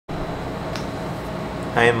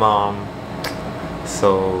Hi, Mom.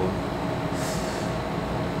 So,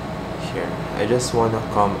 here, I just want to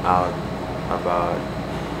come out about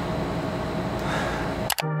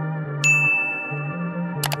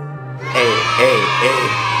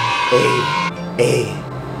Hey.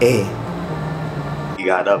 You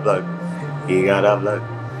gotta vlog. You gotta vlog.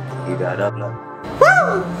 You gotta vlog.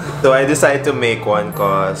 Woo! So I decided to make one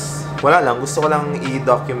cause wala lang, gusto ko lang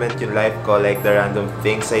i-document yung life ko, like the random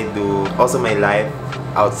things I do. Also my life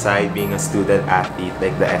outside being a student athlete,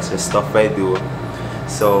 like the extra stuff I do.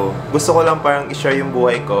 So gusto ko lang parang i-share yung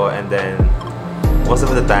buhay ko, and then most of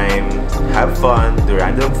the time, have fun, do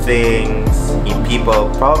random things, meet people,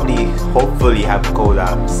 probably, hopefully have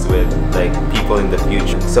collabs with like people in the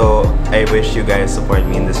future. So I wish you guys support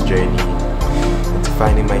me in this journey into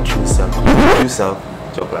finding my true self. True self?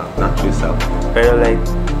 Joke lang, not true self. Pero like,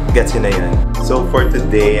 gets yun na yun. So for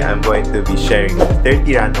today, I'm going to be sharing 30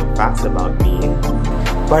 random facts about me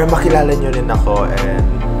para makilala nyo rin ako, and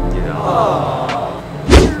you know,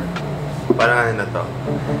 parang ano na to,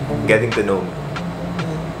 getting to know me.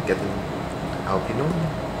 I hope you know.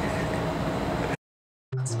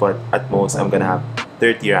 But at most, I'm gonna have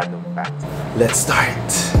 30 random facts. Let's start.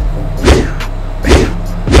 Bam, bam,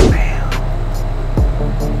 bam.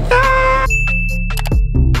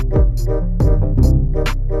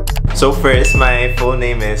 So first, my full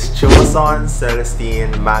name is Chumason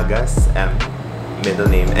Njigha, middle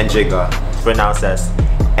name Njigha, pronounced as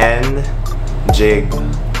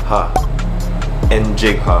Njigha.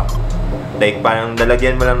 Njigha. Like, parang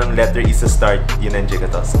nalagyan mo lang ng letter E sa start, yun ang Njigha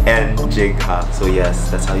tos. Njigha. So yes,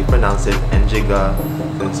 that's how you pronounce it, Njigha.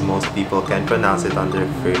 Since most people can pronounce it on their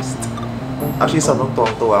first. Actually, sobrang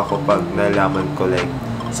tuwang-tuwa ako pag nalaman ko, like,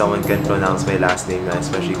 someone can pronounce my last name,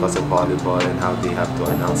 especially because of volleyball and how they have to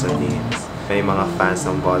announce their names. May mga fans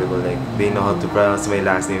ng volleyball, like, they know how to pronounce my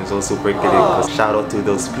last name, so super kidding. Shout out to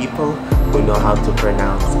those people who know how to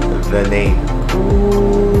pronounce the name.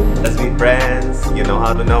 Let's be friends. You know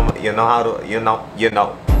how to know. You know how to. You know.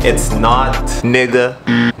 It's not nigga,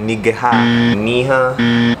 Njigha, Niha.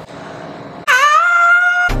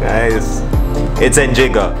 Guys, it's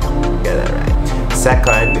Njigha. Get that right.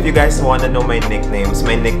 Second, if you guys want to know my nicknames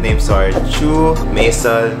are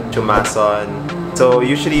Chumason, Chumason. So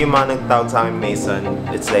usually yung mga nagtawag sa akin Mason,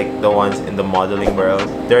 it's like the ones in the modeling world.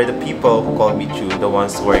 They're the people who call me Chu, the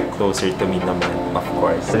ones who are closer to me naman, of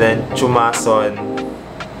course. And then Chumason,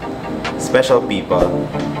 special people.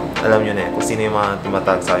 Alam nyo na kung sino yung mga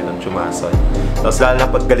tumatawag sa akin ng Chumason. Tapos lalo na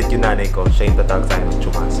pag galit yung nanay ko, siya yung tatawag sa akin ng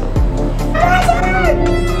Chumason.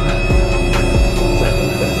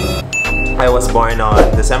 I was born on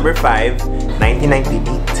December 5, 1998.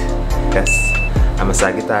 Yes, I'm a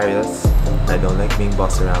Sagittarius. I don't like being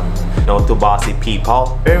bossed around. No to bossy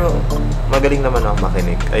people. Pero magaling naman ako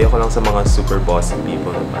makinig. Ayoko lang sa mga super bossy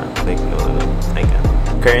people na parang like no, I can't.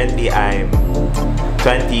 Currently, I'm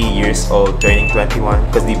 20 years old, turning 21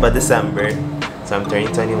 because di pa December. So I'm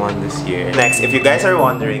turning 21 this year. Next, if you guys are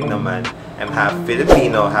wondering naman, I'm half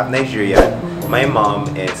Filipino, half Nigerian. My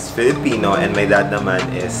mom is Filipino and my dad naman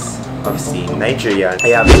is obviously Nigerian.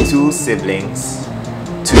 I have two siblings.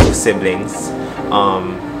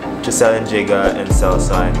 Chumason Njigha and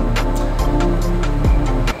Celson.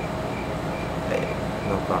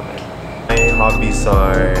 No comment. My hobbies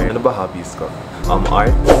are... Ano ba hobbies ko?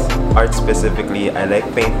 Art specifically. I like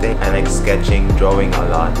painting. I like sketching, drawing a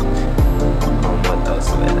lot. What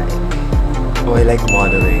else do I like? Oh, I like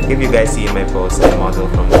modeling. If you guys see in my posts, I model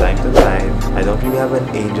from time to time. I don't really have an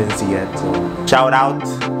agency yet, so shout out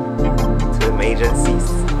to them agencies.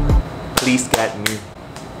 Please get me.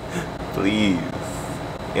 Please.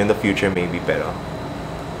 In the future maybe, pero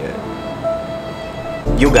yeah.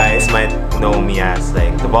 You guys might know me as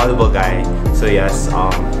like the volleyball guy. So yes,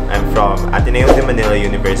 I'm from Ateneo de Manila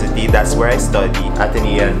University. That's where I study.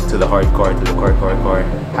 Atenean to the hardcore, to the core.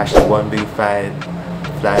 Hashtag 1B5,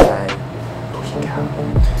 fly high.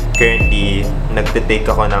 Currently, nagtitake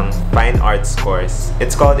ako ng fine arts course.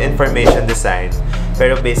 It's called information design.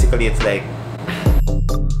 Pero basically, it's like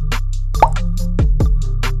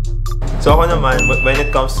so ako naman, when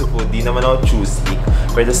it comes to food, di naman ako choosy.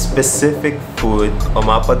 But the specific food o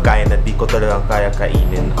mga pagkain na di ko talagang kaya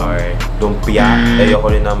kainin are lumpia,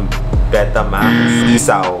 ayoko rin ng Betamax,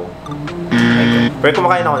 isaw. Pero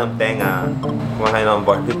kumakain ako ng tenga, kumakain ako ng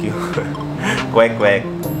barbecue, kwek-kwek,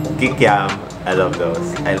 kikiam. I love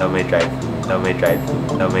those. I love my dried food.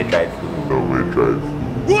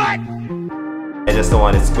 What? I just don't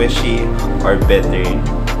want it squishy or bitter.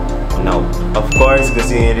 No. Of course,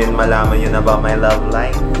 gusto nyo rin malaman yun about my love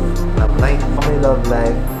life. My love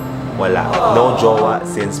life? Wala. No jowa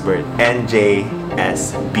since birth.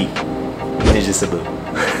 NJSB. Invisible.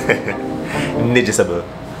 Nijisable.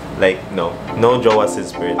 Like, no jowa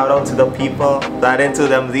is bird. Shout out to the people that into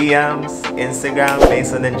them DMs, Instagram,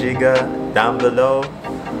 Chumason Njigha, down below.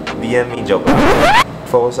 DM me, joke lang.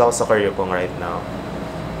 Focus ako sa career ko right now.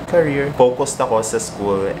 Focused ako sa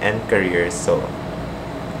school and career, so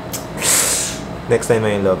next time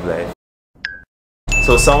ay love life.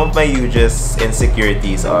 So some of my hugest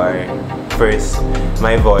insecurities are, first,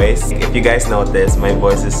 my voice. If you guys notice, my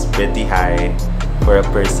voice is pretty high for a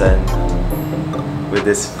person with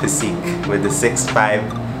this physique, with the 6'5"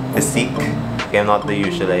 physique. I'm not the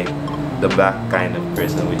usual, like, the black kind of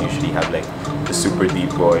person would usually have like the super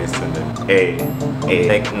deep voice and then hey.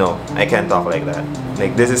 Like, no, I can't talk like that.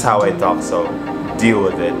 Like, this is how I talk, so deal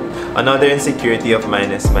with it. Another insecurity of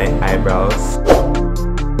mine is my eyebrows.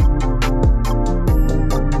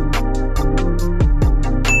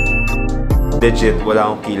 Legit, wala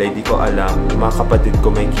akong kilay, di ko alam. Mga kapatid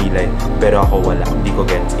ko may kilay, pero ako wala. Di ko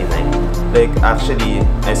gets inay. Like, actually,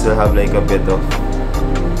 I still have like a bit of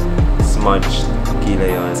smudged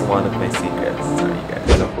kilay on. It's one of my secrets. Sorry guys.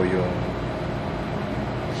 Wala po yung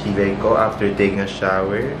kilay ko after taking a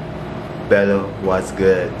shower. Bello was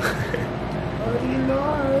good. Oh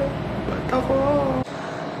Lord, ba't ako?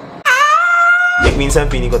 Like, minsan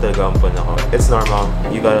feeling ko talaga ampun ako. It's normal.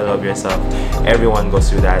 You gotta love yourself. Everyone goes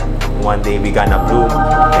through that. One day we gonna bloom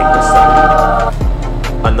like the sun.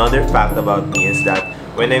 Another fact about me is that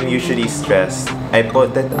when I'm usually stressed, I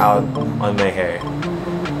put that out on my hair.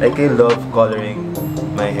 Like, I love coloring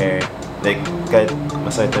my hair. Like, kahit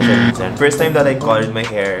masakit na siya minsan. First time that I colored my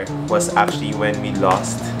hair was actually when we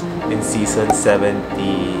lost in season 70.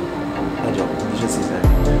 Joke, hindi siya season.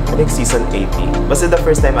 I think season 80. Basta the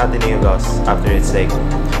first time Ateneo lost after it's like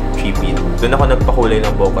repeat. Doon ako nagpakulay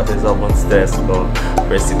ng buhok kasi sobrang stress ko.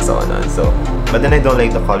 First 6 ako nun. So, but then I don't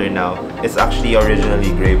like the color now. It's actually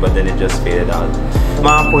originally gray but then it just faded out.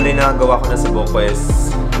 Mga kulay na gawa ko na sa buhok ko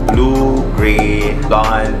is blue, gray,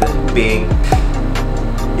 blonde, pink.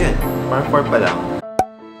 Yan, parang 4 pa lang.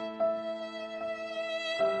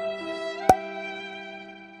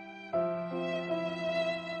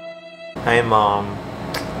 Hi mom.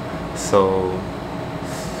 So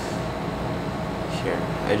here,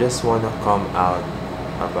 I just wanna come out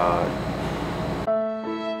about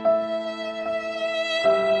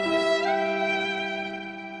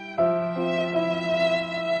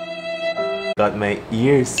got my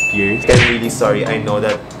ears pierced. I'm really sorry. I know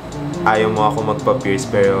that ayaw mo ako magpa-pierce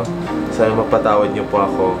pero sana mapatawad niyo po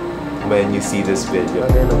ako when you see this video.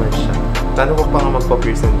 Bagay naman siya. Paano ko pa nga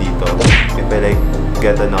magpa-pierce dito if I like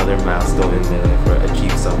get another milestone in my life or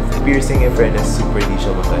achieve something? Piercing in fairness, super di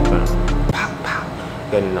siya masaya. Parang pak pak.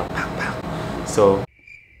 Ganun lang, pak pak. So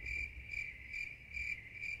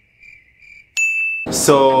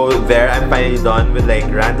there, I'm finally done with like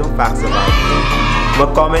random facts about me.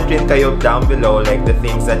 Mag-comment rin kayo down below like the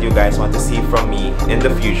things that you guys want to see from me in the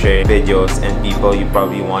future videos and people you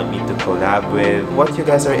probably want me to collab with. What you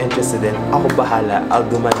guys are interested in, ako bahala. I'll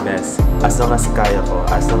do my best. As long as kaya ko,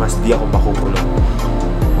 as long as di ako makukulong.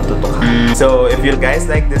 Matutukan. So if you guys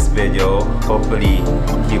like this video, hopefully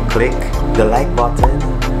you click the like button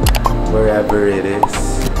wherever it is.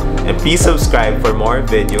 And please subscribe for more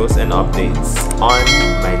videos and updates on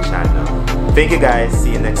my channel. Thank you guys.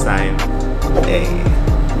 See you next time. Hey.